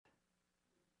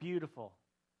beautiful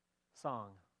song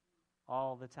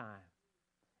all the time.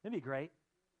 It'd be great.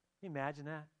 Can you imagine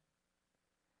that?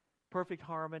 Perfect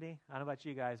harmony. I don't know about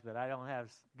you guys, but I don't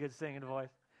have good singing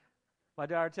voice. My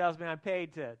daughter tells me I'm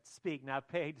paid to speak, not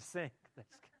paid to sing.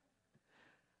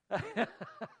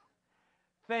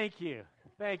 Thank you.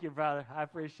 Thank you, brother. I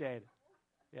appreciate it.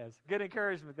 Yes, good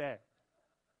encouragement there.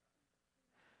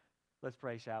 Let's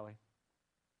pray, shall we?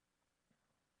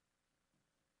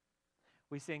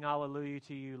 We sing hallelujah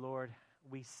to you, Lord.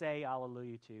 We say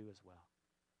hallelujah to you as well.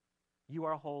 You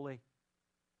are holy,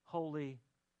 holy,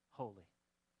 holy.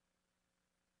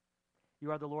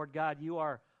 You are the Lord God. You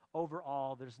are over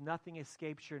all. There's nothing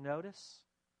escapes your notice.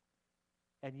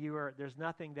 And there's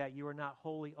nothing that you are not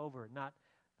holy over.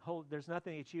 There's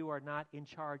nothing that you are not in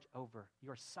charge over.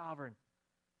 You're sovereign.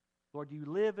 Lord, you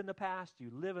live in the past, you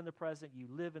live in the present, you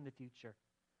live in the future.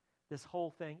 This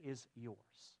whole thing is yours.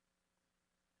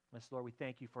 Yes, Lord, we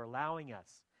thank you for allowing us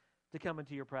to come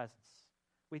into your presence.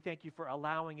 We thank you for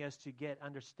allowing us to get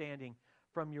understanding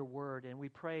from your word. And we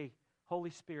pray, Holy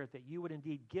Spirit, that you would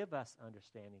indeed give us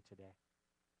understanding today.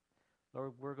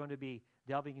 Lord, we're going to be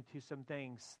delving into some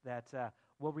things that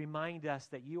will remind us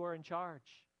that you are in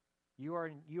charge. You are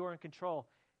in control,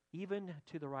 even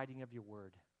to the writing of your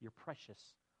word, your precious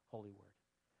holy word.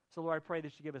 So, Lord, I pray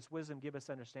that you give us wisdom, give us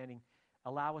understanding.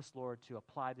 Allow us, Lord, to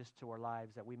apply this to our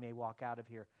lives, that we may walk out of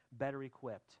here better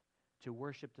equipped to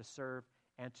worship, to serve,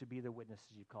 and to be the witnesses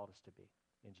you've called us to be.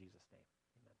 In Jesus' name,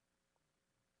 amen.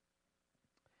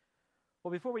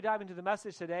 Well, before we dive into the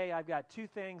message today, I've got two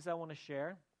things I want to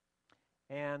share.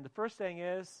 And the first thing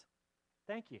is,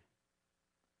 thank you.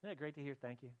 Isn't it great to hear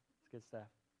thank you? It's good stuff.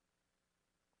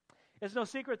 It's no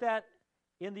secret that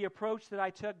in the approach that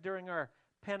I took during our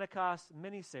Pentecost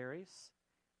mini-series,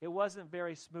 it wasn't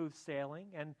very smooth sailing,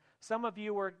 and some of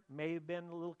you may have been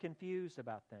a little confused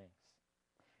about things.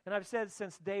 And I've said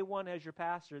since day one as your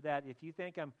pastor that if you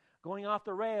think I'm going off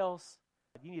the rails,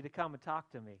 you need to come and talk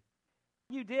to me.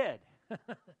 You did.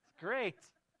 It's great.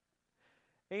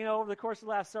 And, over the course of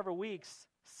the last several weeks,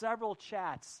 several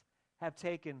chats have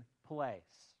taken place.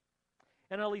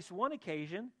 And on at least one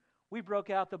occasion, we broke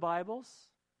out the Bibles.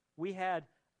 We had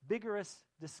vigorous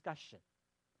discussion.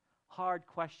 Hard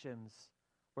questions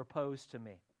were posed to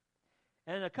me.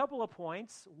 And in a couple of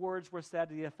points, words were said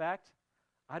to the effect,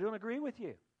 I don't agree with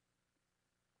you.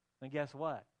 And guess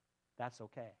what? That's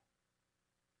okay.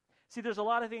 See, there's a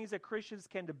lot of things that Christians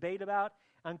can debate about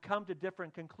and come to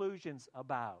different conclusions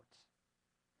about.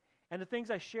 And the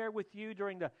things I shared with you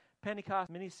during the Pentecost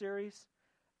mini-series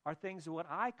are things what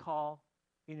I call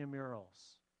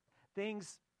intramurals.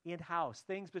 Things in-house,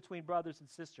 things between brothers and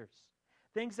sisters.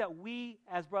 Things that we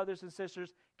as brothers and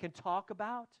sisters can talk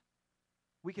about.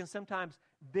 We can sometimes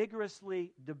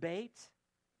vigorously debate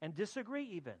and disagree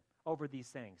even over these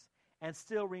things and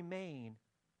still remain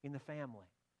in the family.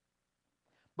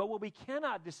 But what we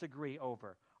cannot disagree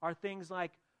over are things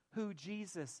like who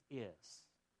Jesus is,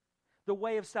 the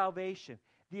way of salvation,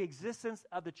 the existence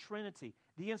of the Trinity,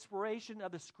 the inspiration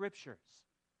of the Scriptures.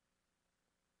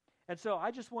 And so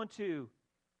I just want to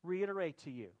reiterate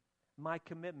to you my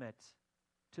commitment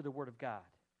to the Word of God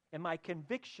and my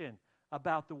conviction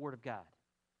about the Word of God.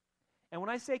 And when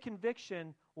I say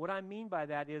conviction, what I mean by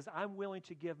that is I'm willing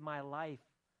to give my life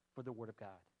for the Word of God.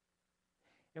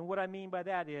 And what I mean by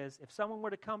that is if someone were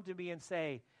to come to me and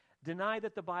say, deny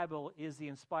that the Bible is the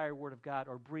inspired Word of God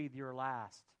or breathe your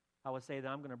last, I would say that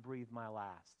I'm going to breathe my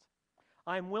last.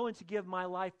 I'm willing to give my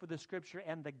life for the Scripture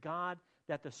and the God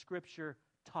that the Scripture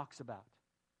talks about.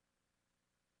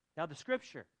 Now, the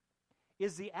Scripture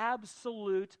is the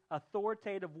absolute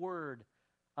authoritative Word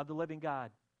of the living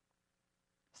God.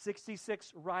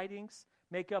 66 writings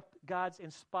make up God's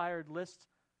inspired list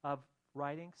of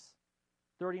writings.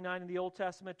 39 in the Old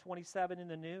Testament, 27 in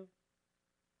the New.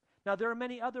 Now, there are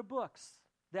many other books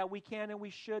that we can and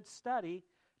we should study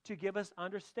to give us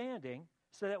understanding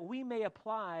so that we may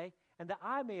apply and that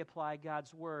I may apply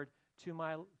God's Word to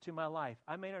my life.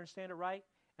 I may understand it right,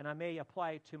 and I may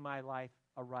apply it to my life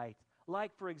aright.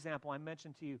 Like, for example, I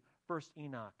mentioned to you First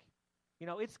Enoch.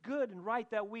 It's good and right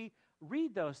that we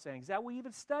read those things, that we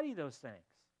even study those things.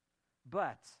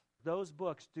 But those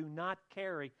books do not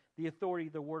carry the authority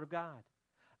of the Word of God.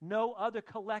 No other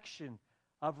collection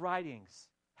of writings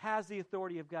has the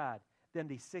authority of God than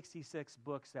the 66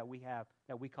 books that we have,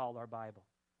 that we call our Bible.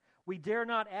 We dare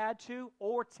not add to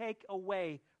or take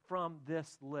away from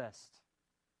this list.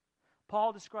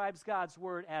 Paul describes God's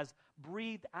Word as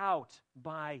breathed out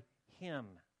by Him.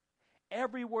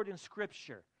 Every word in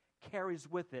Scripture carries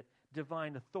with it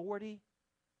divine authority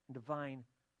and divine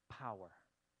power.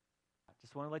 I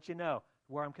just want to let you know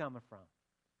where I'm coming from.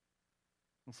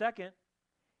 And second,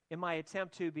 in my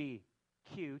attempt to be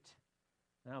cute.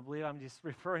 And I believe I'm just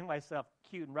referring myself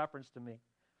cute in reference to me.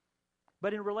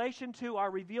 But in relation to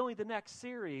our Revealing the Next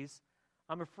series,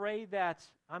 I'm afraid that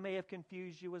I may have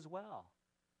confused you as well.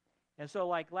 And so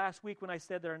like last week when I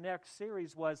said that our next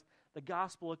series was the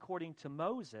Gospel according to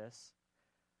Moses,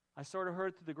 I sort of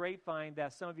heard through the grapevine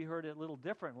that some of you heard it a little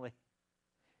differently.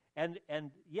 And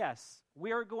yes,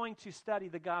 we are going to study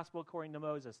the Gospel according to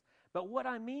Moses. But what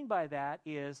I mean by that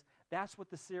is that's what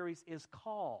the series is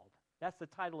called. That's the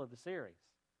title of the series.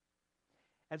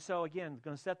 And so again,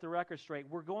 going to set the record straight.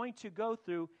 We're going to go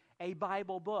through a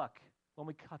Bible book when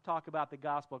we talk about the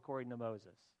Gospel according to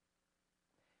Moses.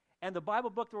 And the Bible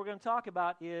book that we're going to talk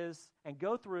about is, and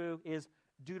go through, is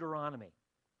Deuteronomy.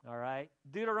 All right?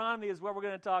 Deuteronomy is what we're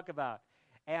going to talk about.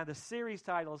 And the series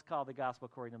title is called The Gospel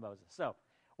According to Moses. So,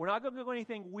 we're not going to do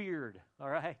anything weird, all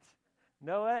right?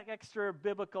 No extra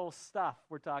biblical stuff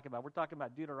we're talking about. We're talking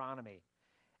about Deuteronomy.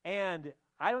 And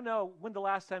I don't know when the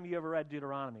last time you ever read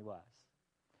Deuteronomy was,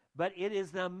 but it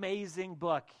is an amazing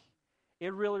book.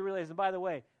 It really, really is. And by the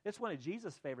way, it's one of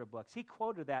Jesus' favorite books. He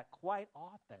quoted that quite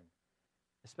often,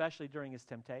 especially during his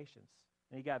temptations.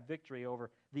 And he got victory over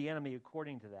the enemy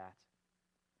according to that.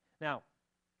 Now,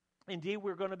 indeed,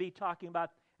 we're going to be talking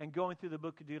about and going through the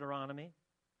book of Deuteronomy.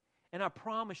 And I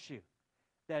promise you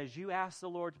that as you ask the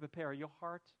Lord to prepare your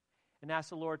heart and ask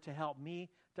the Lord to help me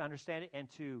to understand it and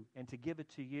to give it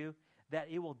to you, that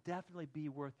it will definitely be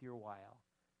worth your while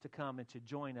to come and to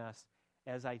join us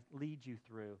as I lead you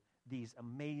through these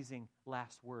amazing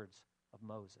last words of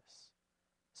Moses.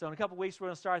 So in a couple weeks, we're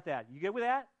going to start that. You good with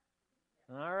that?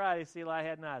 All right. I see a lot of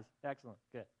head nods. Excellent.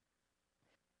 Good.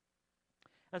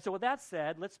 And so with that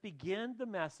said, let's begin the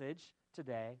message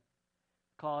today.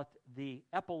 Call it the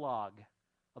epilogue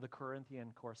of the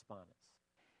Corinthian correspondence.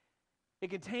 It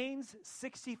contains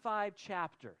 65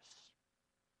 chapters.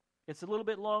 It's a little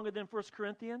bit longer than 1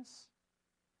 Corinthians,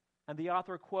 and the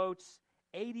author quotes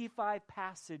 85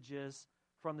 passages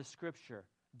from the Scripture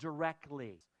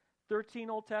directly.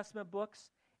 13 Old Testament books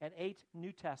and 8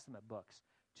 New Testament books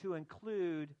to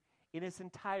include in its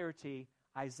entirety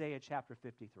Isaiah chapter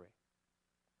 53.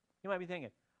 You might be thinking,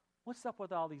 what's up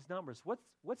with all these numbers?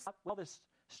 What's up with all this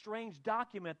strange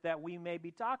document that we may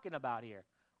be talking about here?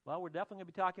 Well, we're definitely going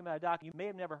to be talking about a document you may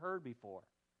have never heard before.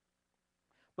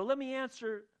 But let me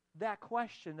answer that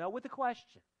question, though, with a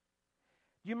question.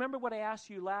 Do you remember what I asked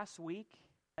you last week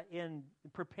in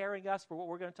preparing us for what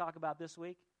we're going to talk about this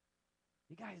week?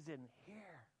 You guys didn't hear.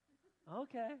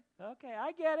 Okay,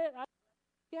 I get it.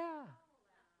 Yeah.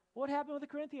 What happened with the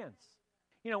Corinthians?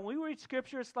 You know, when we read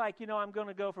Scripture, it's like, I'm going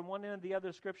to go from one end to the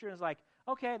other Scripture, and it's like,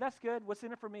 okay, that's good. What's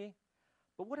in it for me?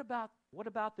 But what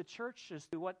about the churches,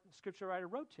 what Scripture writer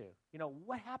wrote to?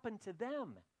 What happened to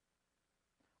them?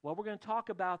 Well, we're going to talk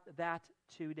about that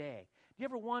today. Do you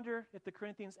ever wonder if the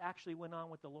Corinthians actually went on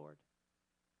with the Lord?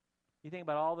 You think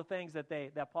about all the things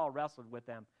that Paul wrestled with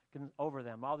them, over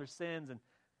them, all their sins, and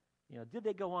did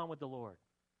they go on with the Lord?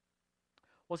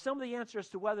 Well, some of the answers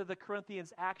to whether the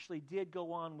Corinthians actually did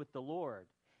go on with the Lord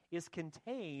is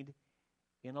contained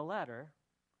in a letter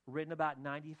written about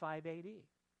 95 AD,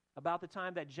 about the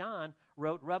time that John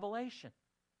wrote Revelation.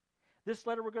 This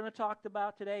letter we're going to talk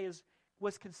about today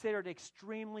was considered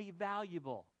extremely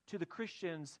valuable to the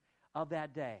Christians of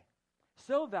that day.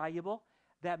 So valuable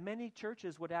that many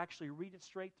churches would actually read it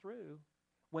straight through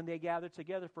when they gathered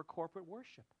together for corporate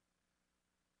worship.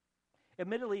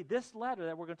 Admittedly, this letter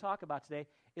that we're going to talk about today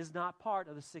is not part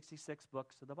of the 66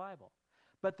 books of the Bible.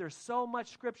 But there's so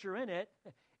much Scripture in it,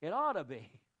 it ought to be.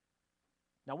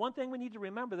 Now, one thing we need to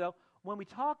remember, though, when we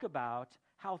talk about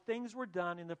how things were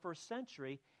done in the first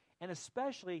century, and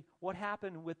especially what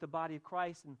happened with the body of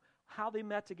Christ and how they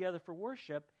met together for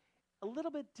worship, a little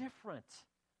bit different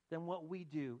than what we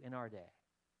do in our day.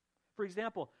 For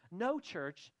example, no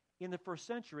church in the first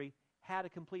century had a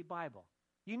complete Bible.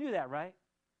 You knew that, right?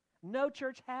 No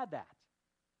church had that.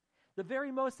 The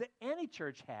very most that any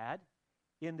church had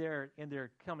in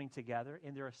their coming together,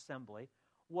 in their assembly,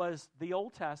 was the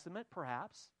Old Testament,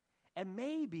 perhaps, and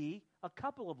maybe a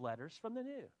couple of letters from the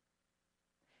New.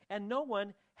 And no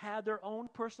one had their own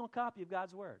personal copy of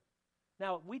God's Word.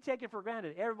 Now, we take it for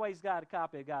granted. Everybody's got a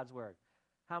copy of God's Word.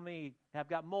 How many have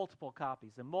got multiple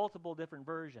copies and multiple different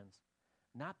versions?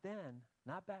 Not then,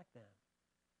 not back then.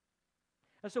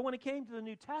 And so when it came to the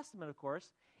New Testament, of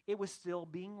course, it was still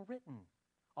being written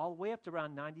all the way up to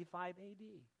around 95 AD.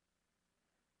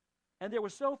 And there were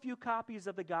so few copies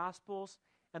of the Gospels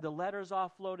and the letters all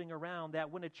floating around that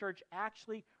when a church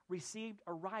actually received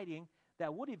a writing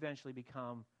that would eventually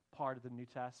become part of the New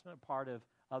Testament, part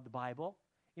of the Bible,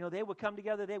 they would come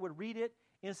together, they would read it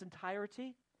in its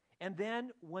entirety. And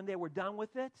then when they were done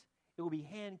with it, it would be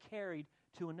hand-carried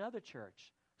to another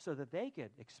church so that they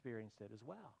could experience it as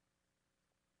well.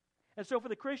 And so for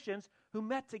the Christians who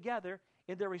met together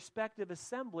in their respective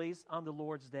assemblies on the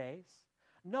Lord's days,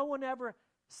 no one ever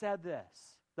said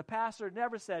this. The pastor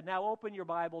never said, now open your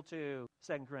Bible to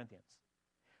 2 Corinthians.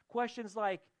 Questions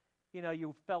like,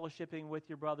 you're fellowshipping with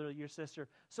your brother or your sister.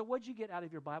 So what'd you get out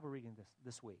of your Bible reading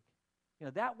this week?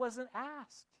 That wasn't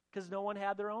asked because no one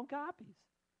had their own copies.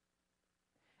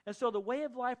 And so the way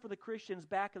of life for the Christians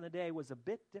back in the day was a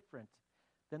bit different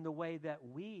than the way that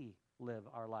we live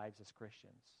our lives as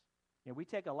Christians. We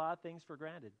take a lot of things for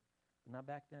granted, but not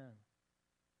back then.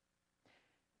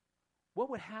 What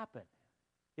would happen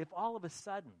if all of a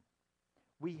sudden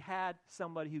we had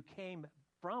somebody who came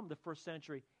from the first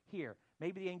century here?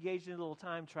 Maybe they engaged in a little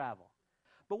time travel.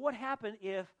 But what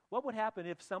would happen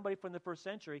if somebody from the first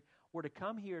century were to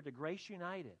come here to Grace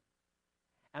United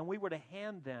and we were to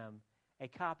hand them a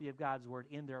copy of God's Word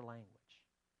in their language?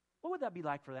 What would that be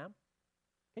like for them?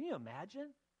 Can you imagine?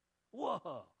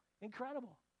 Whoa,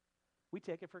 incredible. We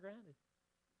take it for granted.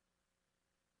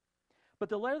 But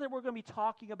the letter that we're going to be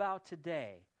talking about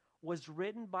today was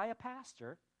written by a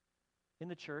pastor in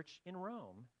the church in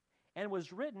Rome and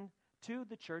was written to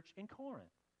the church in Corinth.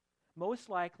 Most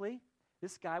likely,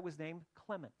 this guy was named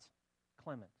Clement.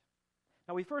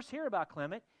 Now, we first hear about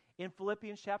Clement in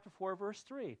Philippians chapter 4, verse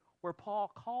 3, where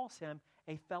Paul calls him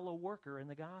a fellow worker in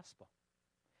the gospel.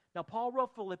 Now, Paul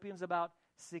wrote Philippians about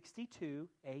 62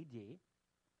 A.D.,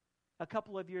 a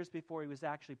couple of years before he was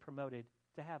actually promoted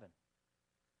to heaven.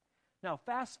 Now,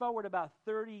 fast forward about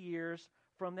 30 years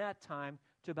from that time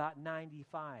to about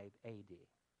 95 A.D.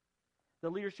 The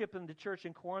leadership in the church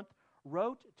in Corinth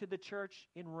wrote to the church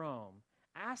in Rome,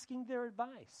 asking their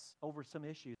advice over some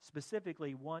issues,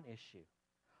 specifically one issue: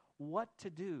 what to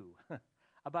do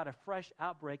about a fresh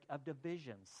outbreak of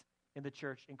divisions in the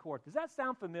church in Corinth. Does that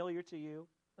sound familiar to you?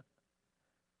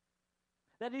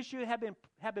 That issue had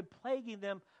been plaguing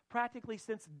them practically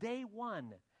since day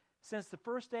one, since the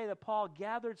first day that Paul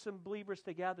gathered some believers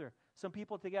together, some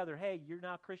people together. Hey, you're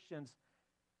now Christians.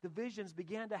 Divisions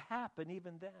began to happen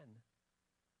even then.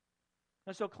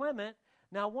 And so Clement,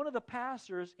 now one of the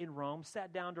pastors in Rome,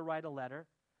 sat down to write a letter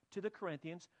to the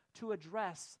Corinthians to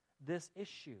address this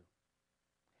issue.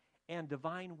 And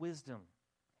divine wisdom,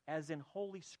 as in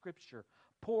Holy Scripture,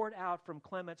 poured out from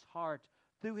Clement's heart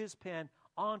through his pen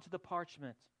onto the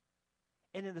parchment.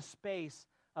 And in the space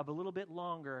of a little bit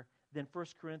longer than 1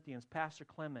 Corinthians, Pastor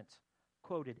Clement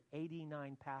quoted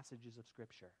 89 passages of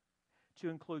Scripture to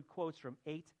include quotes from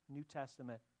 8 New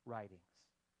Testament writings.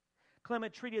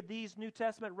 Clement treated these New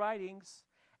Testament writings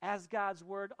as God's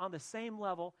Word on the same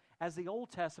level as the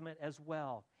Old Testament as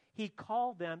well. He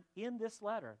called them, in this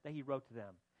letter that he wrote to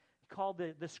them, he called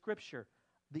the Scripture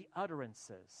the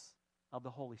utterances of the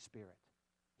Holy Spirit.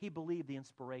 He believed the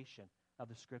inspiration of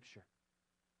the Scripture.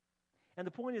 And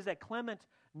the point is that Clement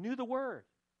knew the Word,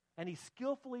 and he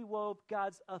skillfully wove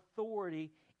God's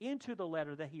authority into the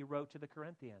letter that he wrote to the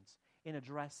Corinthians in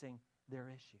addressing their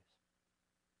issues.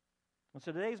 And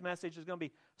so today's message is going to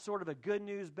be sort of a good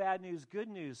news, bad news, good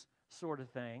news sort of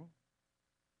thing.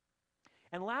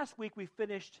 And last week we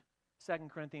finished 2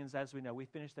 Corinthians, as we know. We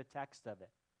finished the text of it.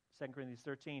 2 Corinthians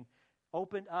 13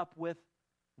 opened up with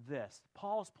this.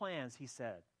 Paul's plans, he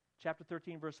said. Chapter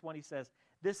 13, verse 1, he says,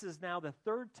 "This is now the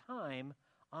third time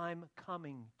I'm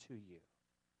coming to you."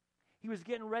 He was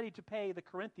getting ready to pay the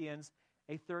Corinthians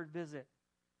a third visit.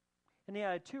 And he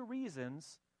had 2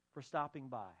 reasons for stopping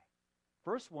by.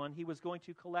 First one, he was going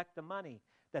to collect the money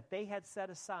that they had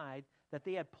set aside, that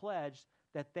they had pledged,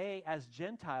 that they, as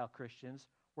Gentile Christians,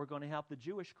 were going to help the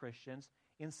Jewish Christians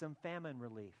in some famine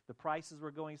relief. The prices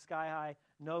were going sky high,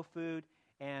 no food,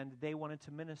 and they wanted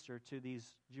to minister to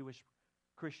these Jewish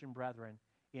Christian brethren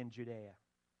in Judea.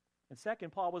 And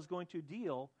second, Paul was going to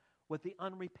deal with the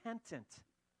unrepentant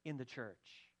in the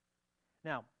church.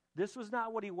 Now, this was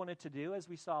not what he wanted to do, as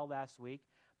we saw last week,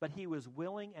 but he was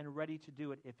willing and ready to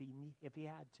do it if he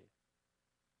had to.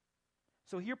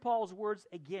 So hear Paul's words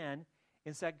again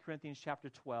in 2 Corinthians chapter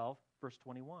 12, verse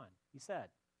 21. He said,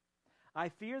 "I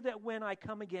fear that when I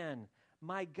come again,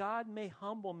 my God may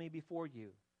humble me before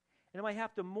you, and I might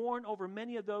have to mourn over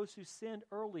many of those who sinned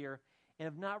earlier and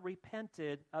have not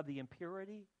repented of the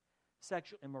impurity,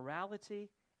 sexual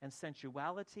immorality, and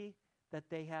sensuality that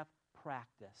they have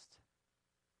practiced."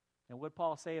 And what did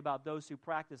Paul say about those who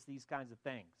practice these kinds of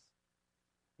things?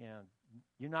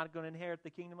 You're not going to inherit the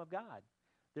kingdom of God.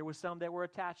 There were some that were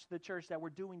attached to the church that were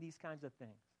doing these kinds of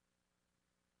things.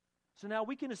 So now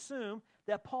we can assume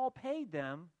that Paul paid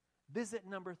them visit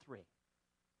number 3.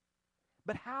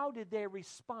 But how did they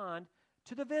respond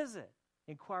to the visit?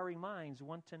 inquiring minds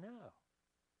want to know.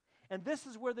 And this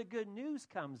is where the good news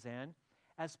comes in,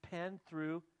 as penned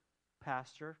through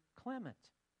Pastor Clement.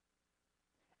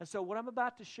 And so what I'm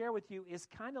about to share with you is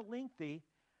kind of lengthy,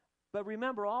 but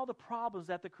remember all the problems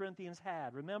that the Corinthians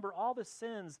had. Remember all the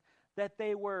sins that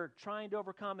they were trying to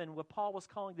overcome and what Paul was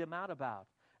calling them out about.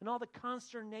 And all the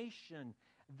consternation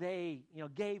they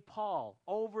gave Paul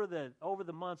over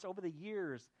the months, over the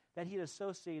years that he had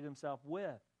associated himself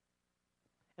with.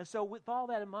 And so with all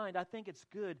that in mind, I think it's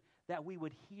good that we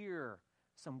would hear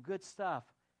some good stuff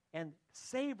and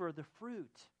savor the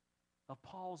fruit of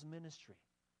Paul's ministry.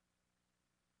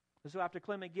 And so after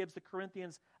Clement gives the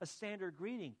Corinthians a standard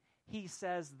greeting, he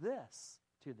says this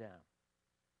to them: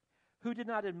 who did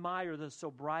not admire the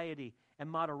sobriety and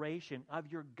moderation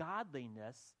of your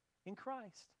godliness in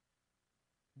Christ.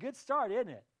 Good start, isn't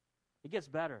it? It gets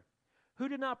better. Who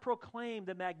did not proclaim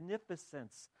the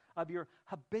magnificence of your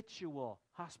habitual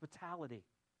hospitality?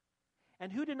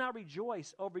 And who did not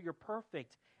rejoice over your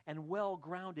perfect and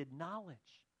well-grounded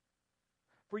knowledge?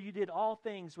 For you did all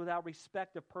things without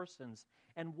respect of persons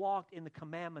and walked in the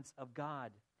commandments of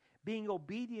God, being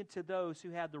obedient to those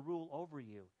who had the rule over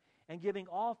you, and giving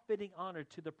all fitting honor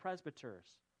to the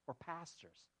presbyters or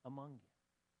pastors among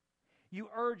you. You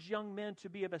urged young men to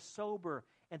be of a sober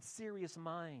and serious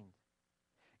mind.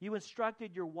 You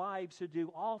instructed your wives to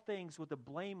do all things with a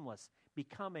blameless,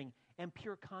 becoming, and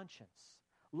pure conscience,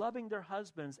 loving their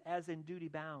husbands as in duty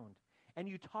bound. And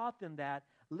you taught them that,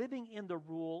 living in the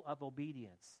rule of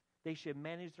obedience, they should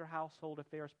manage their household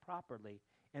affairs properly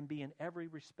and be in every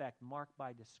respect marked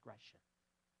by discretion.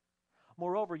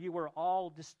 Moreover, you were all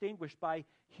distinguished by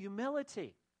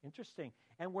humility. Interesting.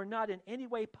 And were not in any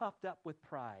way puffed up with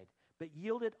pride, but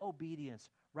yielded obedience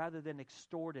rather than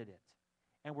extorted it,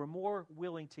 and were more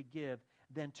willing to give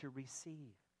than to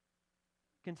receive.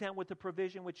 Content with the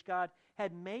provision which God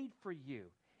had made for you,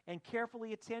 and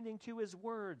carefully attending to his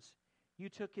words, you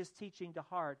took his teaching to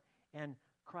heart, and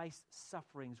Christ's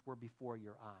sufferings were before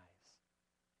your eyes.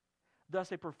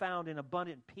 Thus a profound and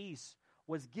abundant peace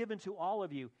was given to all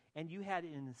of you, and you had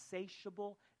an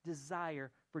insatiable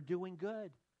desire for doing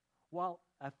good, while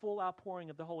a full outpouring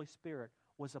of the Holy Spirit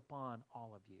was upon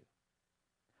all of you.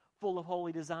 Full of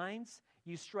holy designs,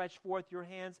 you stretched forth your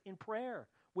hands in prayer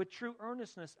with true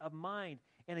earnestness of mind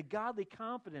and a godly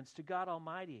confidence to God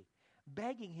Almighty,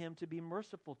 begging him to be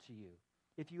merciful to you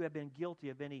if you have been guilty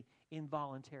of any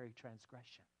involuntary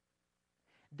transgression.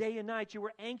 Day and night you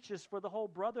were anxious for the whole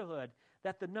brotherhood,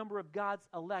 that the number of God's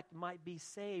elect might be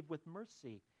saved with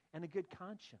mercy and a good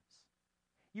conscience.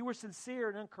 You were sincere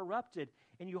and uncorrupted,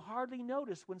 and you hardly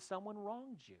noticed when someone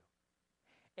wronged you.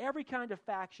 Every kind of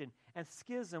faction and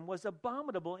schism was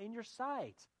abominable in your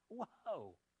sight.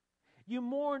 Whoa! You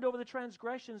mourned over the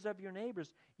transgressions of your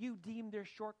neighbors. You deemed their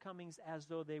shortcomings as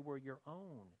though they were your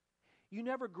own. You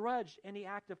never grudged any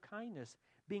act of kindness,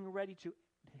 being ready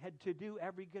to do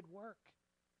every good work.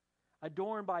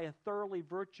 Adorned by a thoroughly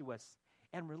virtuous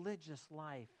and religious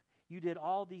life, you did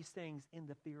all these things in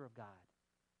the fear of God.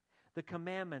 The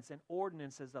commandments and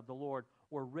ordinances of the Lord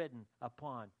were written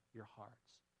upon your hearts.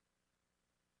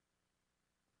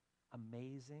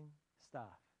 Amazing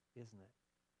stuff, isn't it?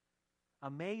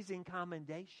 Amazing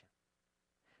commendation.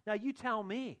 Now you tell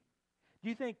me, do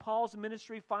you think Paul's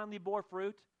ministry finally bore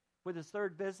fruit with his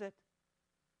third visit?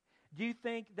 Do you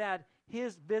think that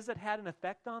his visit had an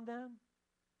effect on them?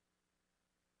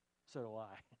 So do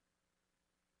I.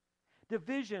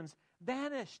 Divisions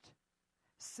vanished.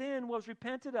 Sin was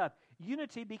repented of.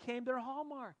 Unity became their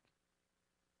hallmark.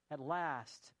 At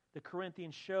last, the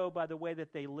Corinthians showed by the way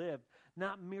that they lived,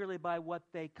 not merely by what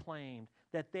they claimed,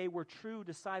 that they were true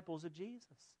disciples of Jesus.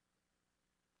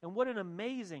 And what an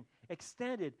amazing,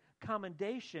 extended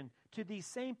commendation to these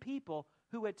same people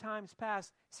who at times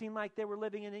past seemed like they were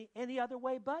living in any other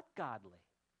way but godly.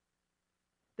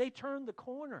 They turned the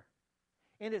corner,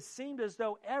 and it seemed as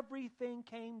though everything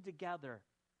came together.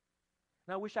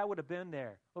 And I wish I would have been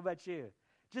there. What about you?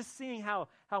 Just seeing how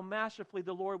masterfully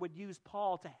the Lord would use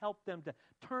Paul to help them to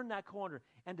turn that corner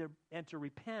and to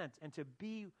repent and to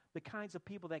be the kinds of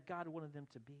people that God wanted them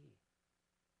to be.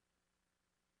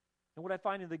 And what I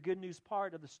find in the good news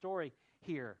part of the story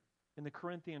here in the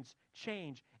Corinthians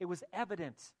change, it was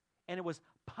evident and it was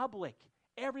public.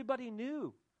 Everybody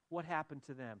knew what happened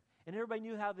to them, and everybody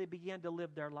knew how they began to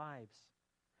live their lives.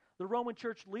 The Roman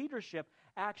church leadership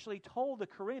actually told the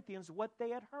Corinthians what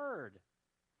they had heard.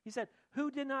 He said,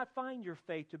 who did not find your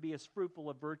faith to be as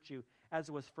fruitful of virtue as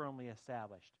it was firmly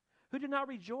established? Who did not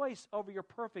rejoice over your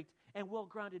perfect and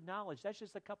well-grounded knowledge? That's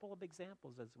just a couple of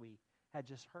examples as we had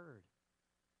just heard.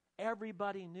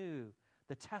 Everybody knew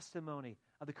the testimony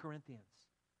of the Corinthians.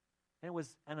 And it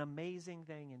was an amazing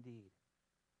thing indeed.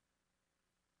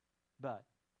 But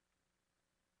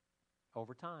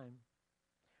over time,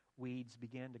 weeds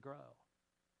began to grow.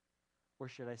 Or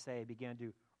should I say, began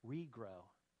to regrow.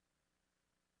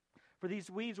 For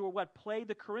these weeds were what plagued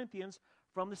the Corinthians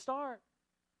from the start.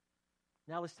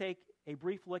 Now let's take a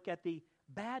brief look at the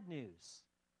bad news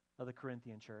of the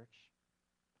Corinthian church.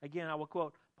 Again, I will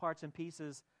quote parts and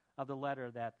pieces of the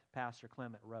letter that Pastor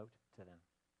Clement wrote to them.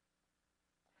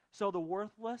 So the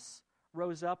worthless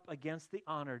rose up against the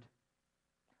honored,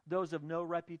 those of no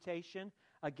reputation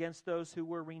against those who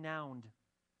were renowned,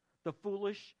 the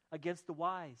foolish against the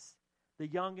wise, the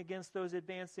young against those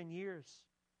advanced in years.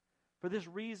 For this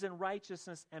reason,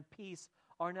 righteousness and peace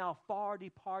are now far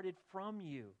departed from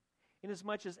you,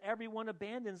 inasmuch as everyone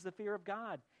abandons the fear of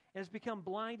God and has become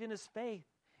blind in his faith,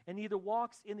 and neither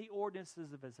walks in the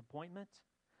ordinances of his appointment,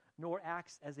 nor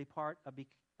acts as a part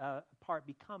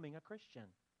becoming a Christian,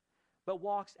 but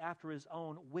walks after his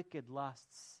own wicked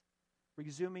lusts,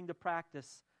 resuming the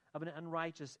practice of an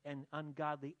unrighteous and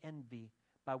ungodly envy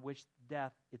by which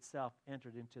death itself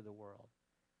entered into the world.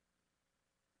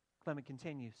 Clement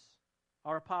continues,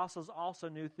 our apostles also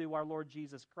knew through our Lord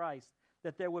Jesus Christ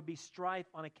that there would be strife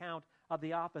on account of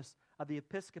the office of the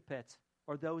episcopate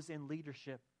or those in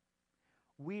leadership.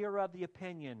 We are of the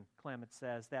opinion, Clement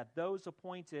says, that those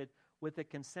appointed with the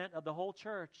consent of the whole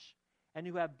church and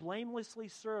who have blamelessly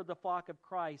served the flock of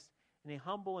Christ in a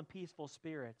humble and peaceful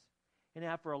spirit, and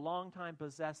have for a long time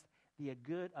possessed the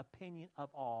good opinion of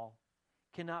all,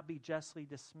 cannot be justly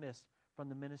dismissed from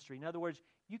the ministry. In other words,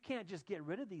 you can't just get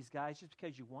rid of these guys just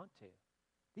because you want to.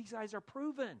 These guys are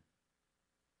proven.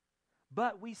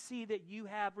 But we see that you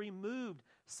have removed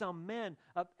some men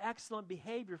of excellent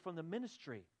behavior from the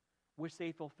ministry, which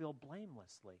they fulfill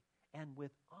blamelessly and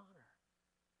with honor.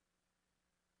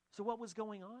 So what was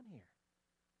going on here?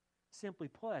 Simply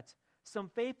put, some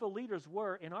faithful leaders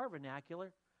were, in our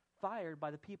vernacular, fired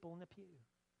by the people in the pew.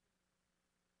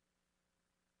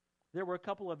 There were a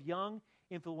couple of young,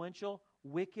 influential,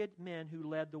 wicked men who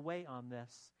led the way on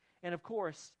this. And of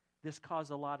course, this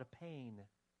caused a lot of pain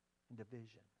and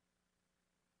division.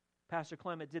 Pastor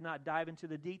Clement did not dive into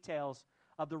the details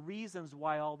of the reasons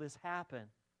why all this happened.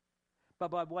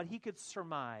 But by what he could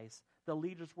surmise, the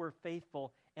leaders were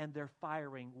faithful and their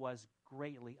firing was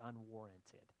greatly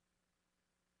unwarranted.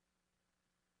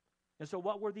 And so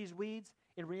what were these weeds?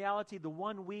 In reality, the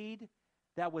one weed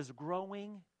that was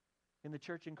growing in the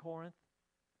church in Corinth,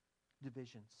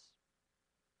 divisions.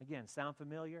 Again, sound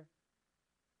familiar?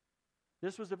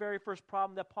 This was the very first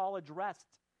problem that Paul addressed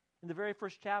in the very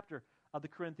first chapter of the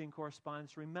Corinthian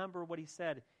correspondence. Remember what he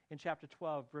said in chapter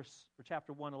 1,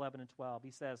 11 and 12.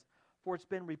 He says, for it's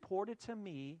been reported to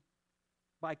me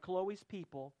by Chloe's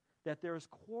people that there is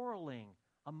quarreling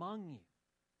among you.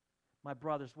 My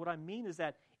brothers, what I mean is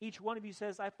that each one of you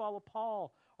says, I follow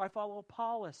Paul, or I follow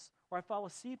Apollos, or I follow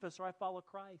Cephas, or I follow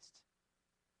Christ.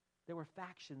 There were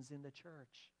factions in the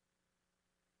church.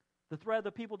 The thread of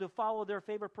the people to follow their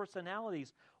favorite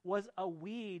personalities was a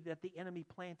weed that the enemy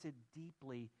planted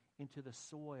deeply into the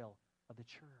soil of the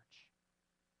church.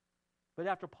 But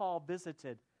after Paul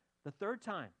visited the third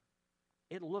time,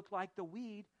 it looked like the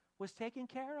weed was taken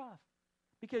care of,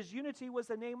 because unity was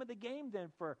the name of the game then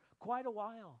for quite a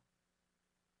while.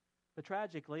 But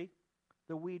tragically,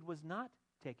 the weed was not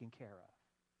taken care of.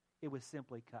 It was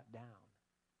simply cut down.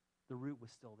 The root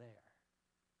was still there.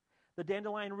 The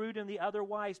dandelion root and the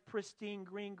otherwise pristine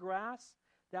green grass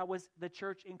that was the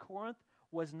church in Corinth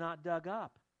was not dug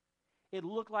up. It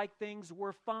looked like things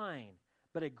were fine,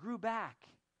 but it grew back,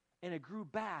 and it grew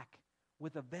back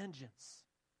with a vengeance.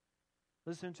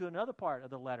 Listen to another part of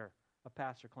the letter of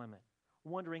Pastor Clement,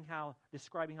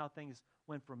 describing how things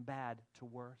went from bad to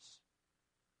worse.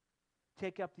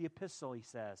 Take up the epistle, he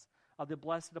says, of the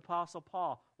blessed apostle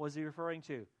Paul. What was he referring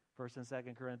to? 1 and 2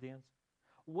 Corinthians.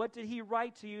 What did he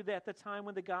write to you at the time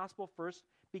when the gospel first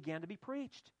began to be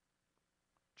preached?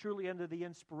 Truly under the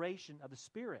inspiration of the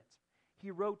Spirit,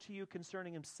 he wrote to you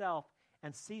concerning himself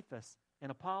and Cephas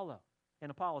and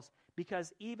Apollos,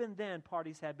 because even then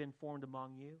parties had been formed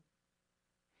among you.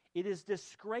 It is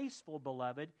disgraceful,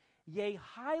 beloved, yea,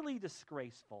 highly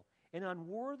disgraceful and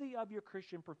unworthy of your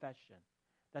Christian profession,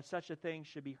 that such a thing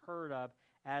should be heard of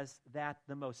as that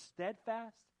the most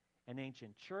steadfast and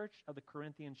ancient church of the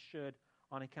Corinthians should,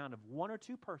 on account of one or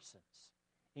two persons,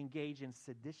 engage in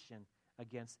sedition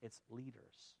against its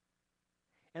leaders.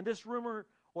 And this rumor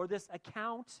or this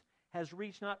account has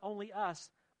reached not only us,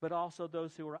 but also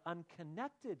those who are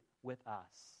unconnected with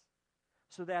us,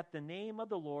 so that the name of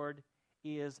the Lord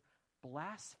is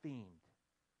blasphemed,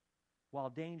 while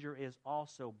danger is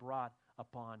also brought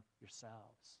upon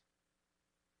yourselves.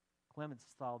 Clement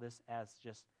saw this as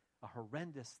just a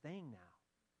horrendous thing now.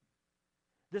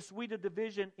 This weed of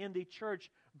division in the church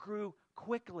grew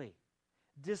quickly.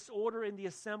 Disorder in the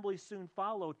assembly soon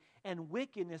followed, and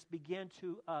wickedness began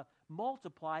to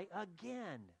multiply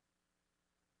again.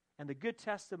 And the good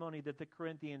testimony that the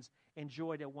Corinthians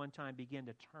enjoyed at one time began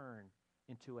to turn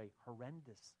into a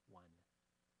horrendous one.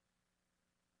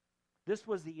 This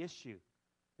was the issue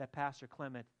that Pastor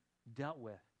Clement dealt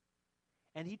with.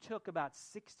 And he took about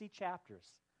 60 chapters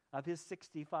of his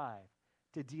 65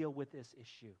 to deal with this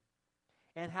issue.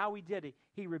 And how he did it,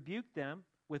 he rebuked them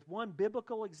with one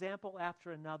biblical example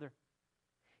after another.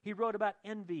 He wrote about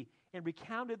envy and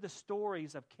recounted the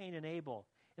stories of Cain and Abel,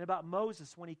 and about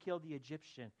Moses when he killed the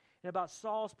Egyptian, and about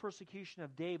Saul's persecution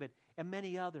of David, and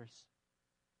many others.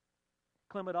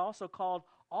 Clement also called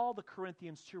all the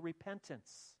Corinthians to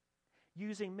repentance,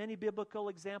 using many biblical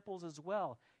examples as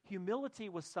well. Humility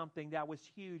was something that was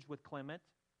huge with Clement,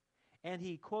 and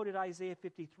he quoted Isaiah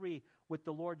 53 with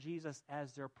the Lord Jesus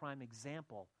as their prime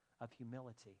example of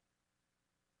humility.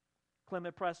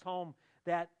 Clement pressed home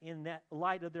that in that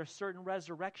light of their certain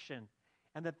resurrection,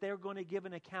 and that they're going to give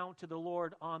an account to the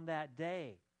Lord on that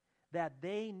day, that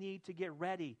they need to get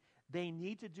ready. They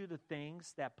need to do the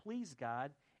things that please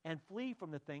God and flee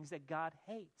from the things that God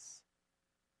hates.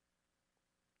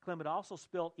 Clement also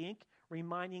spilled ink,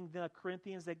 reminding the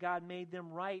Corinthians that God made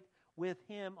them right with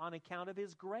him on account of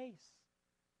his grace.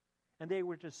 And they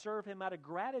were to serve him out of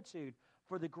gratitude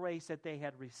for the grace that they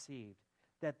had received,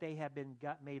 that they had been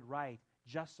made right,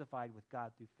 justified with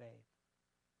God through faith.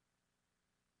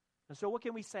 And so what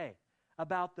can we say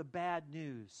about the bad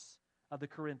news of the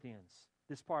Corinthians,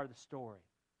 this part of the story?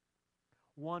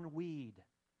 One weed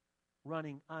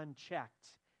running unchecked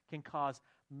can cause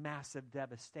massive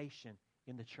devastation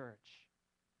in the church.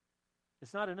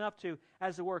 It's not enough to,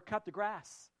 as it were, cut the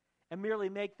grass and merely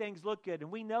make things look good.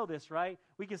 And we know this, right?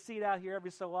 We can see it out here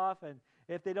every so often.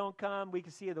 If they don't come, we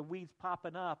can see the weeds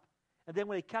popping up. And then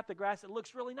when they cut the grass, it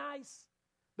looks really nice.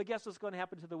 But guess what's going to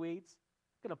happen to the weeds?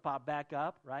 It's going to pop back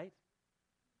up, right?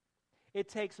 It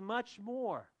takes much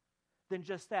more than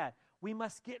just that. We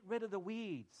must get rid of the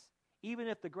weeds, even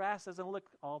if the grass doesn't look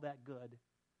all that good.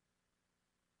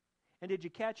 And did you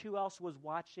catch who else was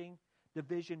watching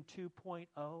Division 2.0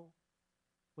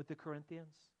 with the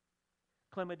Corinthians?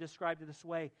 Clement described it this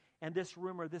way, and this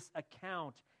rumor, this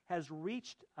account, has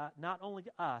reached not only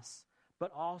to us,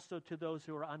 but also to those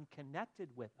who are unconnected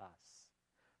with us,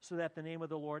 so that the name of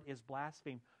the Lord is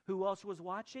blasphemed. Who else was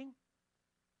watching?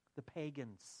 The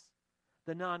pagans.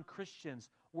 The non-Christians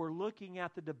were looking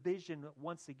at the division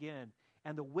once again,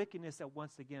 and the wickedness that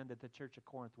once again that the church of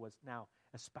Corinth was now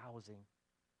espousing.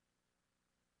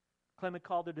 Clement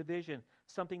called the division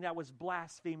something that was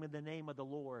blaspheming the name of the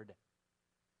Lord.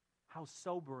 How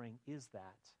sobering is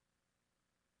that?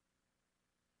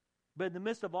 But in the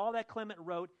midst of all that Clement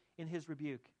wrote in his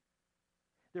rebuke,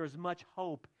 there is much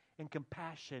hope and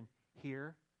compassion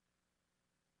here.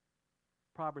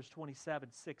 Proverbs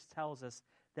 27:6 tells us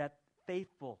that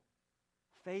faithful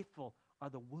are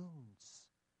the wounds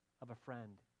of a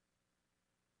friend.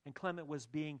 And Clement was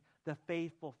being the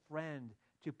faithful friend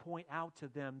to point out to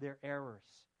them their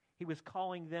errors. He was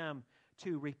calling them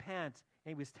to repent,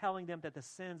 and he was telling them that the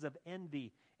sins of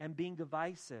envy and being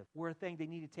divisive were a thing they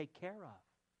need to take care of.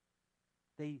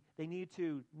 They need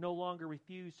to no longer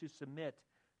refuse to submit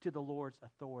to the Lord's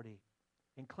authority.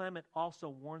 And Clement also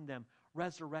warned them,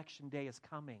 Resurrection Day is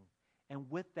coming, and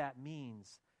with that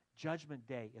means Judgment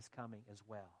Day is coming as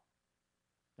well.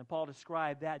 And Paul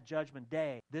described that Judgment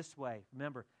Day this way.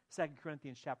 Remember, 2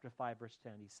 Corinthians chapter 5, verse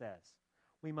 10, he says,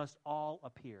 we must all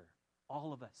appear,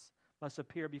 all of us must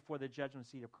appear before the judgment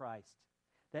seat of Christ,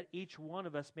 that each one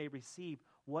of us may receive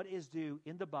what is due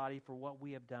in the body for what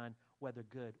we have done, whether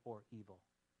good or evil.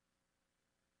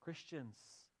 Christians,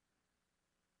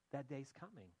 that day's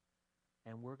coming,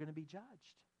 and we're going to be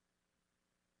judged.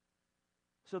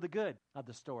 So the good of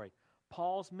the story,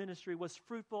 Paul's ministry was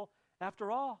fruitful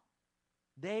after all.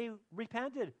 They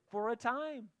repented for a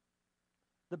time.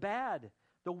 The bad,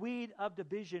 the weed of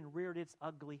division reared its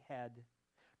ugly head,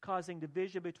 causing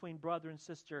division between brother and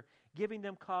sister, giving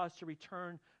them cause to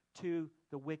return to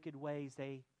the wicked ways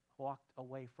they walked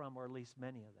away from, or at least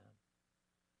many of them.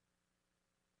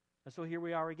 And so here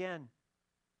we are again.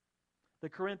 The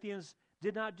Corinthians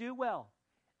did not do well.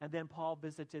 And then Paul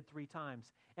visited 3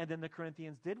 times. And then the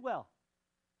Corinthians did well.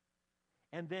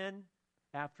 And then,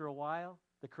 after a while,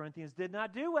 the Corinthians did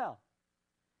not do well.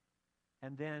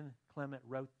 And then Clement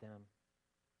wrote them.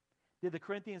 Did the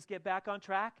Corinthians get back on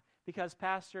track because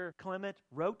Pastor Clement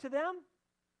wrote to them?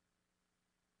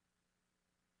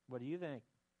 What do you think?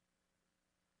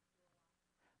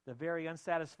 The very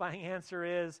unsatisfying answer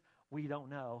is, we don't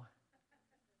know.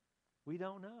 We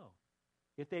don't know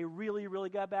if they really, really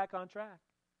got back on track.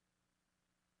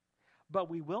 But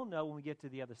we will know when we get to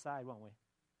the other side, won't we?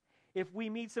 If we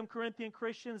meet some Corinthian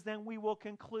Christians, then we will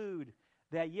conclude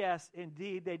that, yes,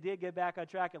 indeed, they did get back on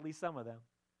track, at least some of them.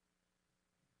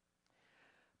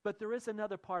 But there is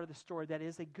another part of the story that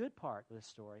is a good part of the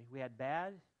story. We had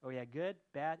good,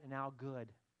 bad, and now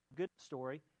good. Good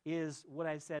story is what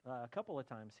I said a couple of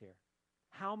times here.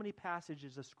 How many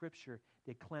passages of Scripture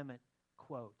did Clement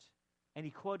quote? And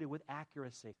he quoted with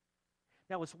accuracy.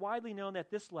 Now, it's widely known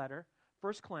that this letter,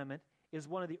 1 Clement, is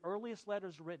one of the earliest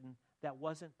letters written that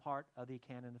wasn't part of the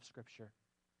canon of Scripture.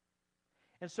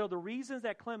 And so the reasons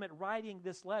that Clement writing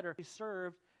this letter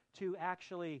served to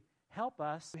actually help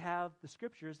us to have the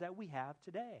Scriptures that we have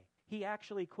today. He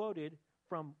actually quoted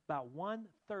from about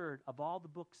 1/3 of all the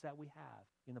books that we have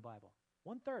in the Bible.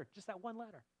 1/3, just that one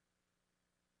letter.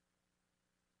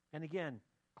 And again,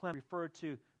 Clement referred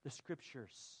to the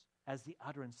Scriptures as the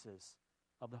utterances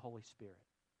of the Holy Spirit.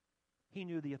 He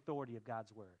knew the authority of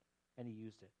God's Word, and he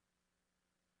used it.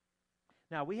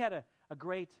 Now, we had a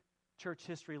great church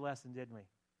history lesson, didn't we?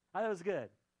 That was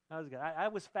good. I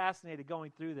was fascinated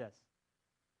going through this.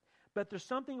 But there's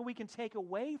something we can take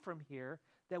away from here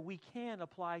that we can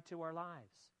apply to our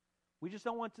lives. We just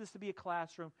don't want this to be a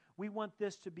classroom. We want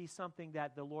this to be something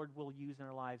that the Lord will use in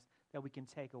our lives that we can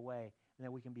take away and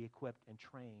that we can be equipped and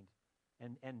trained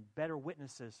and better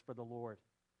witnesses for the Lord.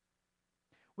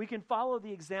 We can follow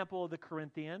the example of the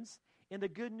Corinthians in the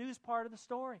good news part of the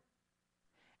story.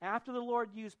 After the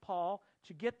Lord used Paul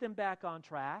to get them back on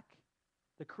track,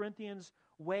 the Corinthians'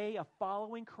 way of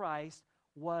following Christ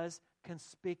was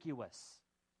conspicuous.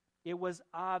 It was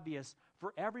obvious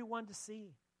for everyone to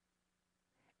see.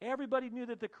 Everybody knew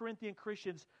that the Corinthian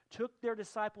Christians took their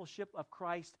discipleship of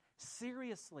Christ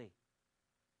seriously.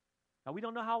 Now, we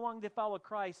don't know how long they followed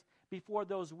Christ before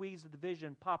those weeds of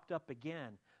division popped up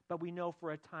again, but we know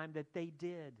for a time that they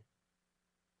did.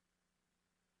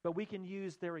 But we can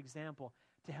use their example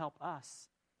to help us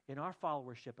in our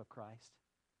followership of Christ.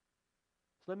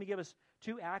 So let me give us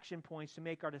 2 action points to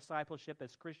make our discipleship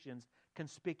as Christians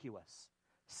conspicuous.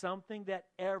 Something that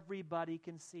everybody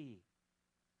can see.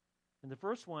 And the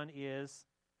first one is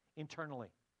internally.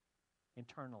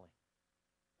 Internally.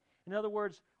 In other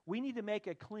words, we need to make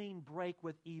a clean break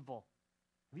with evil.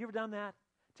 Have you ever done that?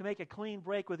 To make a clean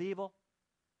break with evil?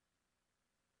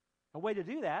 A way to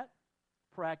do that,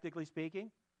 practically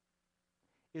speaking,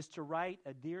 is to write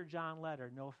a Dear John letter.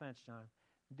 No offense, John.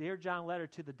 Dear John letter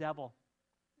to the devil.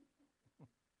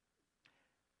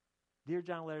 Dear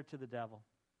John letter to the devil.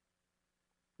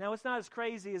 Now, it's not as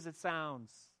crazy as it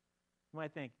sounds. You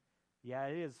might think, yeah,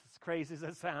 it is as crazy as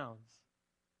it sounds.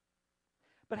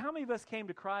 But how many of us came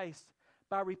to Christ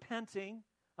by repenting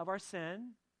of our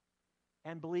sin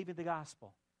and believing the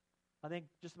gospel? I think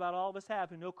just about all of us have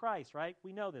who know Christ, right?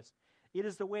 We know this. It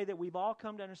is the way that we've all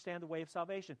come to understand the way of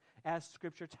salvation, as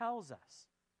Scripture tells us.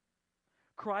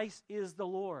 Christ is the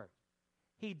Lord.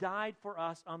 He died for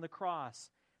us on the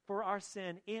cross, for our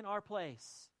sin in our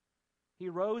place. He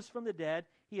rose from the dead.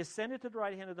 He ascended to the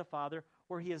right hand of the Father,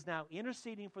 where he is now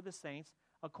interceding for the saints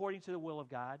according to the will of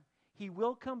God. He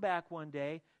will come back one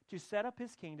day to set up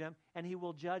his kingdom, and he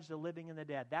will judge the living and the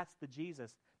dead. That's the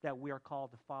Jesus that we are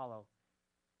called to follow.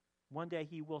 One day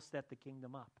he will set the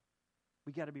kingdom up.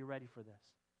 We got to be ready for this.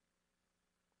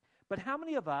 But how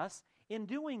many of us, in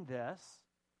doing this,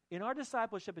 in our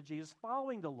discipleship of Jesus,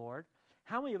 following the Lord,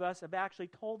 how many of us have actually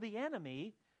told the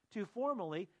enemy to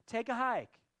formally take a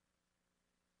hike?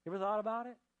 You ever thought about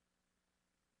it?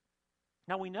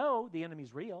 Now, we know the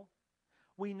enemy's real.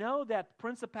 We know that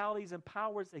principalities and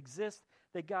powers exist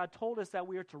that God told us that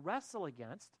we are to wrestle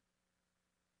against.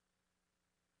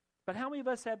 But how many of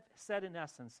us have said, in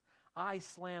essence, I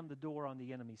slam the door on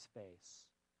the enemy's face?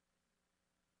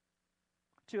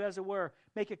 To, as it were,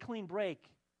 make a clean break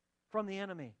from the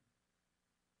enemy.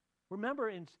 Remember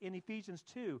in Ephesians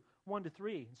 2,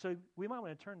 1-3, so we might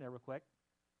want to turn there real quick.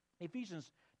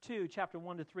 Ephesians 2, chapter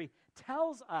 1-3,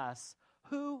 tells us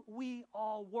who we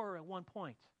all were at one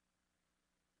point.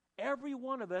 Every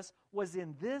one of us was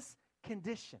in this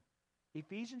condition.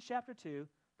 Ephesians chapter 2,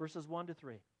 verses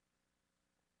 1-3.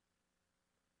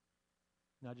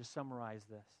 Now just summarize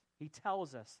this. He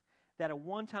tells us that at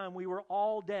one time we were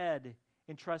all dead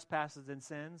in trespasses and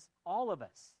sins. All of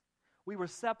us. We were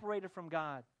separated from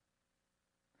God.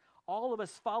 All of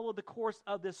us followed the course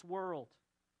of this world.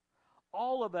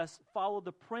 All of us followed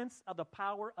the prince of the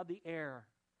power of the air,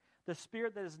 the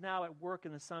spirit that is now at work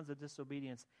in the sons of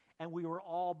disobedience. And we were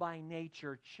all by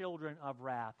nature children of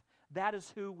wrath. That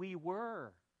is who we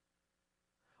were.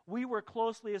 We were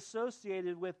closely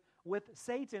associated with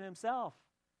Satan himself.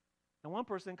 And one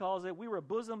person calls it, we were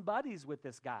bosom buddies with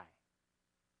this guy.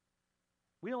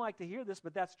 We don't like to hear this,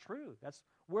 but that's true. That's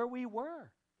where we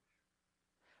were.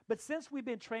 But since we've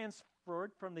been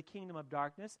transferred from the kingdom of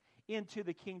darkness into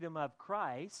the kingdom of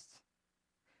Christ,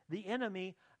 the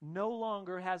enemy no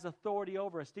longer has authority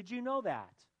over us. Did you know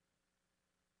that?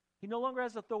 He no longer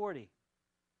has authority.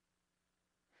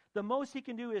 The most he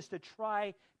can do is to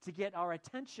try to get our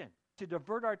attention, to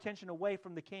divert our attention away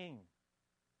from the king.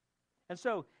 And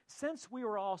so, since we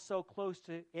were all so close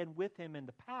to and with him in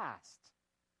the past,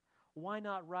 why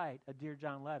not write a Dear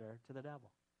John letter to the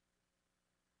devil?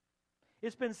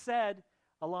 It's been said,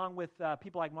 along with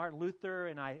people like Martin Luther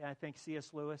and I think C.S.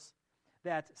 Lewis,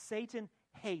 that Satan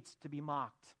hates to be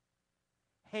mocked,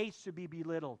 hates to be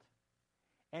belittled,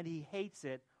 and he hates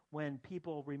it when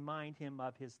people remind him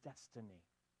of his destiny.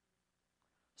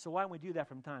 So why don't we do that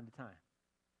from time to time?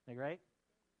 Isn't that great?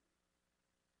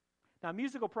 Now,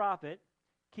 musical prophet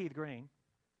Keith Green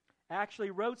actually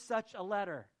wrote such a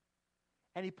letter,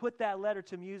 and he put that letter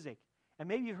to music. And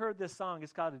maybe you heard this song.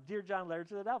 It's called a Dear John Letter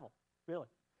to the Devil, really.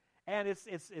 And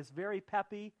it's very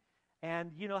peppy,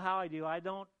 and you know how I do. I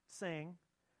don't sing,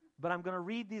 but I'm going to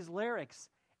read these lyrics,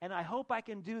 and I hope I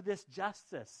can do this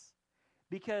justice,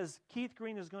 because Keith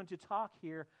Green is going to talk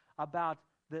here about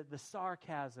the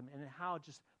sarcasm and how it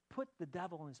just put the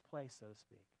devil in his place, so to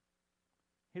speak.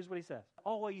 Here's what he says.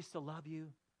 Oh, I used to love you,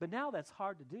 but now that's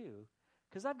hard to do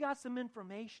because I've got some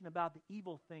information about the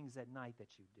evil things at night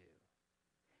that you do.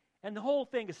 And the whole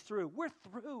thing is through. We're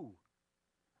through.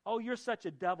 Oh, you're such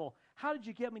a devil. How did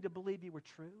you get me to believe you were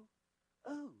true?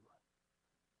 Ooh.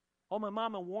 Oh, my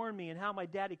mama warned me and how my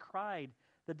daddy cried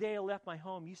the day I left my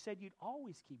home. You said you'd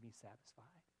always keep me satisfied.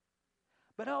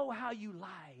 But oh, how you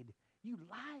lied. You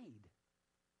lied.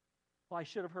 Well, I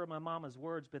should have heard my mama's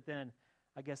words, but then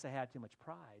I guess I had too much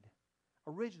pride.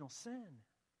 Original sin.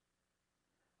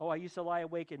 Oh, I used to lie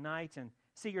awake at night and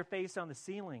see your face on the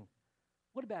ceiling.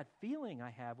 What a bad feeling I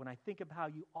have when I think of how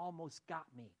you almost got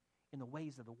me in the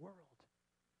ways of the world.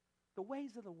 The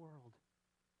ways of the world.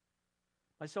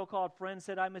 My so-called friend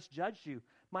said I misjudged you.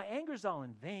 My anger's all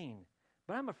in vain,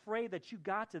 but I'm afraid that you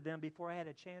got to them before I had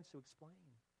a chance to explain.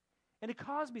 And it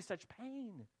caused me such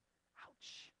pain.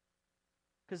 Ouch.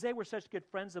 Because they were such good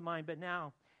friends of mine, but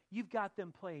now you've got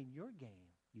them playing your game,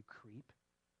 you creep.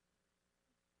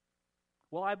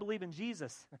 Well, I believe in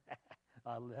Jesus.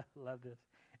 I love this.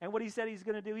 And what he said he's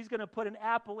going to do, he's going to put an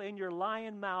apple in your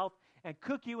lion mouth and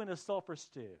cook you in a sulfur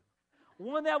stew.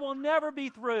 One that will never be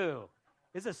through.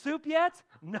 Is it soup yet?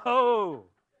 No.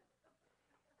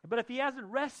 But if he hasn't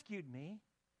rescued me,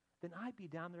 then I'd be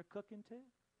down there cooking too.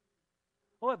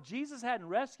 Well, if Jesus hadn't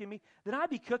rescued me, then I'd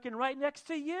be cooking right next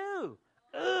to you.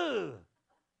 Ugh.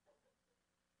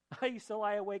 I used to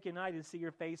lie awake at night and see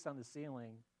your face on the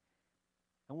ceiling.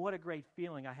 And what a great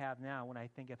feeling I have now when I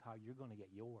think of how you're going to get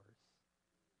yours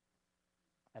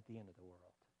at the end of the world.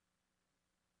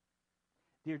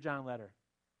 Dear John letter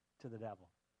to the devil.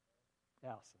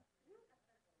 Allison.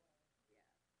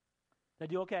 Did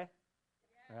I do okay?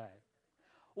 Yeah. All right.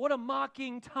 What a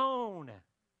mocking tone,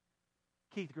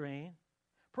 Keith Green.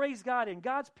 Praise God. And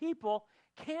God's people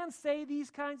can say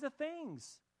these kinds of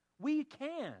things. We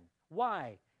can.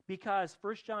 Why? Because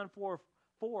 1 John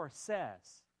 4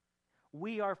 says,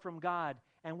 we are from God,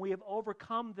 and we have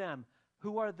overcome them.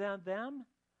 Who are them?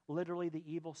 Literally the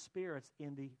evil spirits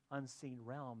in the unseen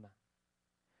realm.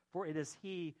 For it is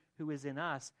he who is in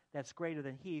us that's greater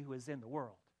than he who is in the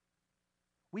world.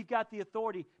 We've got the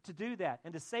authority to do that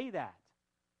and to say that.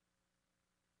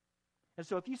 And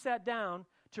so if you sat down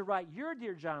to write your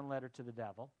Dear John letter to the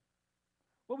devil,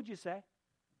 what would you say?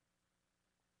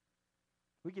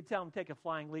 We could tell him to take a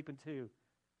flying leap into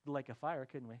the lake of fire,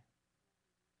 couldn't we?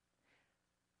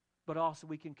 But also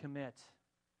we can commit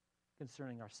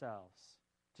concerning ourselves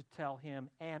to tell him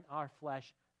and our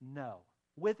flesh no,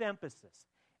 with emphasis,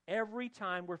 every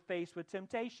time we're faced with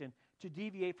temptation to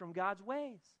deviate from God's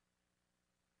ways.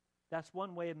 That's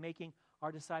one way of making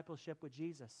our discipleship with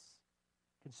Jesus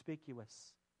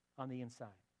conspicuous on the inside.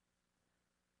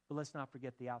 But let's not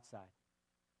forget the outside.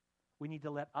 We need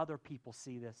to let other people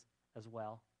see this as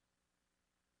well.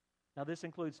 Now, this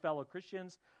includes fellow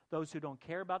Christians, those who don't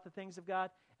care about the things of God,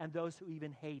 and those who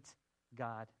even hate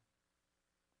God.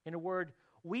 In a word,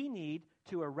 we need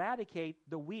to eradicate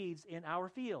the weeds in our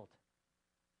field.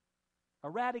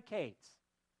 Eradicate.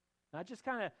 Not just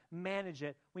kind of manage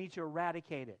it. We need to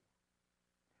eradicate it.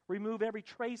 Remove every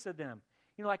trace of them.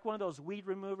 You know, like one of those weed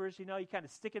removers, you kind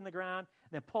of stick in the ground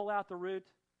and then pull out the root.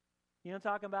 You know what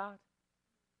I'm talking about?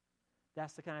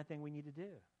 That's the kind of thing we need to do.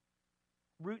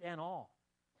 Root and all.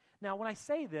 Now, when I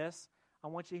say this, I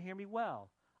want you to hear me well.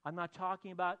 I'm not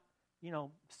talking about,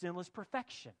 sinless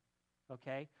perfection,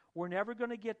 okay? We're never going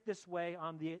to get this way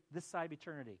on this side of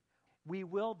eternity. We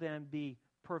will then be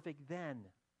perfect then,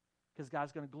 because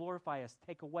God's going to glorify us,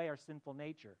 take away our sinful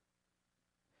nature.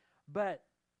 But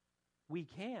we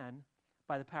can,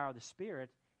 by the power of the Spirit,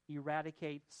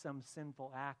 eradicate some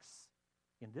sinful acts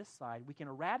in this side. We can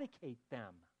eradicate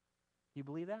them. Do you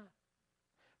believe that?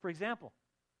 For example,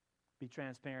 be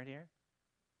transparent here.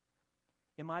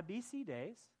 In my BC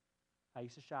days, I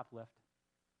used to shoplift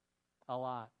a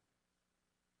lot.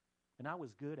 And I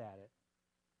was good at it.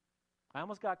 I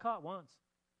almost got caught once.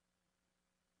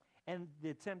 And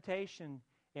the temptation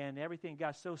and everything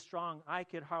got so strong, I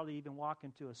could hardly even walk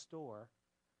into a store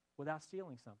without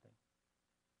stealing something.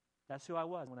 That's who I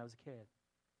was when I was a kid.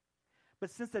 But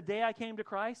since the day I came to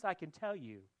Christ, I can tell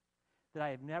you that I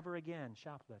have never again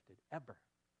shoplifted, ever.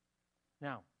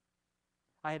 Now,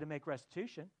 I had to make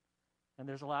restitution, and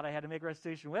there's a lot I had to make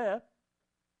restitution with.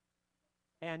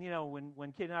 And,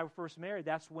 when Kid and I were first married,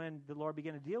 that's when the Lord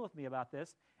began to deal with me about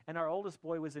this. And our oldest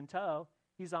boy was in tow.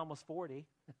 He's almost 40,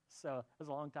 so it was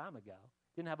a long time ago.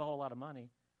 Didn't have a whole lot of money.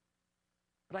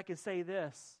 But I can say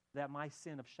this, that my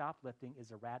sin of shoplifting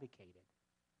is eradicated.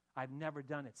 I've never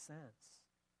done it since.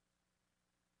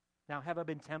 Now, have I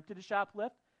been tempted to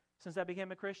shoplift since I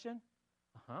became a Christian?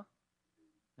 Uh-huh.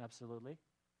 Absolutely.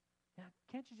 Yeah,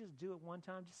 can't you just do it one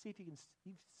time? Just see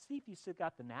if you still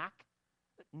got the knack.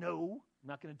 No, I'm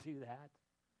not going to do that.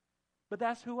 But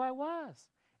that's who I was.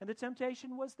 And the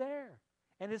temptation was there.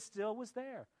 And it still was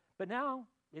there. But now,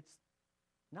 it's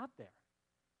not there.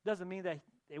 Doesn't mean that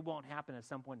it won't happen at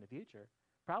some point in the future.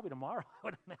 Probably tomorrow, I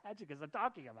would imagine, because I'm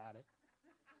talking about it.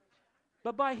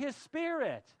 But by His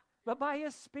Spirit,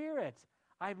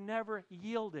 I've never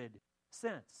yielded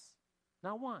since.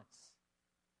 Not once.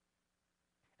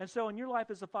 And so in your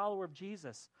life as a follower of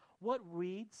Jesus, what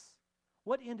weeds,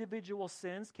 what individual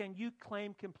sins can you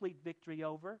claim complete victory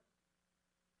over?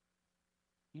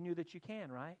 You knew that you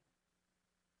can, right?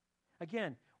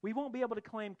 Again, we won't be able to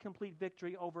claim complete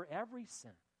victory over every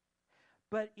sin.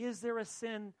 But is there a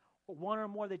sin, one or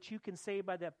more, that you can say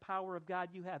by the power of God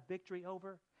you have victory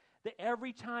over? That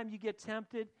every time you get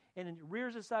tempted and it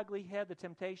rears its ugly head, the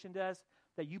temptation does,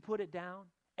 that you put it down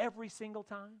every single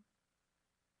time?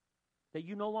 That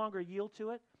you no longer yield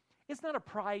to it? It's not a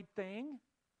pride thing.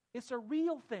 It's a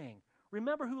real thing.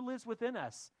 Remember who lives within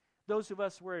us. Those of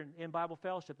us who were in Bible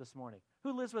fellowship this morning.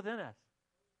 Who lives within us?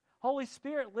 Holy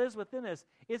Spirit lives within us.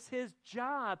 It's His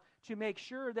job to make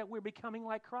sure that we're becoming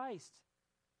like Christ.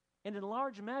 And in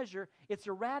large measure, it's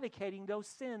eradicating those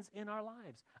sins in our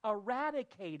lives.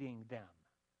 Eradicating them.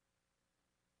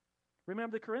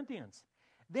 Remember the Corinthians.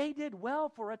 They did well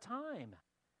for a time,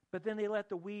 but then they let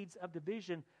the weeds of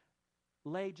division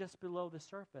lay just below the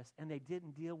surface, and they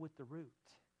didn't deal with the root.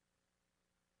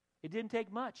 It didn't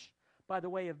take much by the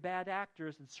way of bad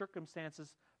actors and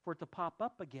circumstances for it to pop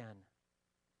up again.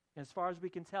 And as far as we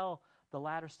can tell, the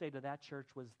latter state of that church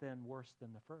was then worse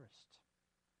than the first.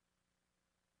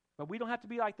 But we don't have to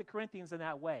be like the Corinthians in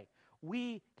that way.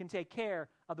 We can take care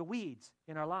of the weeds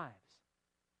in our lives.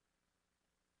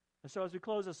 And so as we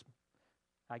close this,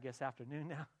 afternoon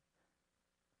now,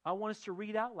 I want us to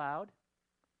read out loud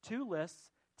 2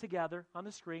 lists together on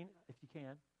the screen, if you can.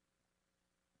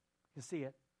 You can see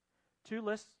it. 2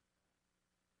 lists,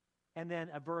 and then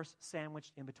a verse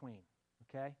sandwiched in between.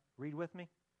 Okay? Read with me.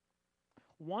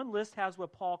 One list has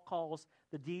what Paul calls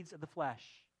the deeds of the flesh,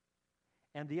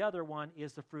 and the other one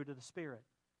is the fruit of the Spirit.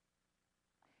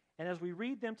 And as we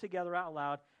read them together out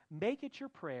loud, make it your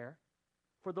prayer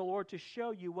for the Lord to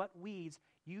show you what weeds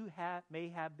you may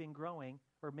have been growing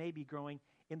or may be growing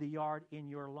in the yard in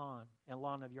your lawn and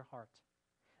lawn of your heart.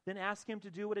 Then ask Him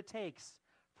to do what it takes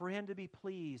for Him to be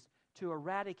pleased to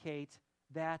eradicate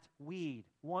that weed,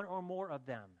 one or more of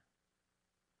them.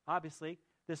 Obviously,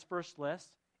 this first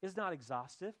list is not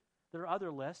exhaustive. There are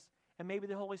other lists, and maybe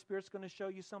the Holy Spirit's going to show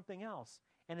you something else.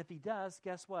 And if He does,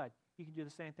 guess what? You can do the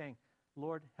same thing.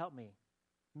 Lord, help me.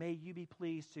 May You be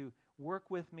pleased to work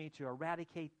with me to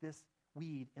eradicate this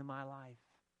weed in my life.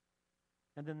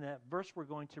 And then the verse we're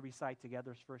going to recite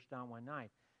together is 1 John 1:9.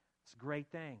 It's a great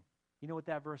thing. You know what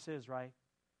that verse is, right?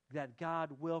 That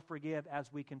God will forgive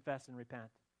as we confess and repent.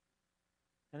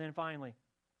 And then finally,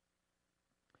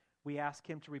 we ask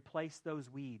Him to replace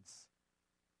those weeds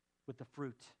with the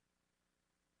fruit.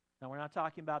 Now, we're not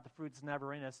talking about the fruit that's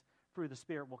never in us. Fruit of the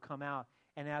Spirit will come out.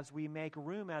 And as we make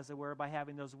room, as it were, by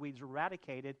having those weeds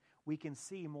eradicated, we can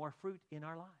see more fruit in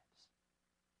our lives.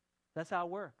 That's how it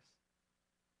works.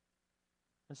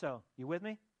 And so, you with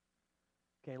me?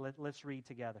 Okay, let's read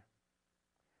together.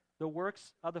 The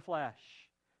works of the flesh.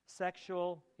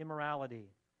 sexual immorality,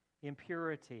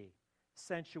 impurity,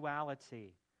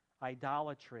 sensuality,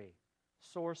 idolatry,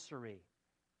 sorcery,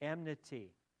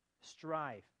 enmity,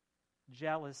 strife,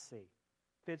 jealousy,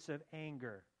 fits of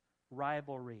anger,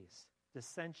 rivalries,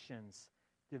 dissensions,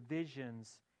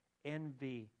 divisions,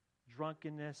 envy,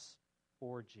 drunkenness,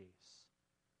 orgies.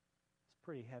 It's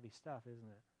pretty heavy stuff, isn't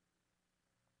it?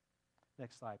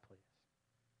 Next slide, please.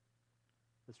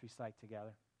 Let's recite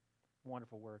together.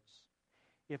 Wonderful words.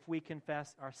 If we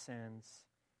confess our sins,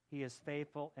 He is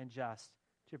faithful and just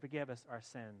to forgive us our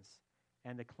sins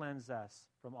and to cleanse us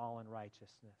from all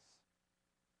unrighteousness.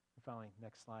 And finally,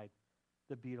 next slide,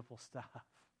 the beautiful stuff.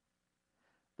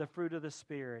 The fruit of the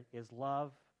Spirit is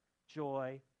love,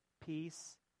 joy,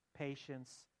 peace,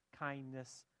 patience,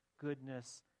 kindness,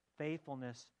 goodness,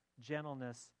 faithfulness,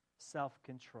 gentleness,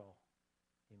 self-control.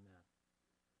 Amen.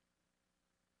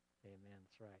 Amen.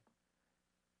 That's right.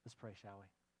 Let's pray, shall we?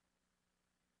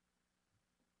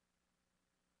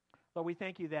 Lord, we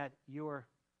thank you that your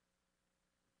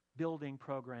building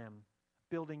program,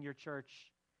 building your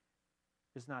church,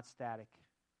 is not static.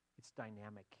 It's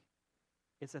dynamic.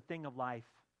 It's a thing of life.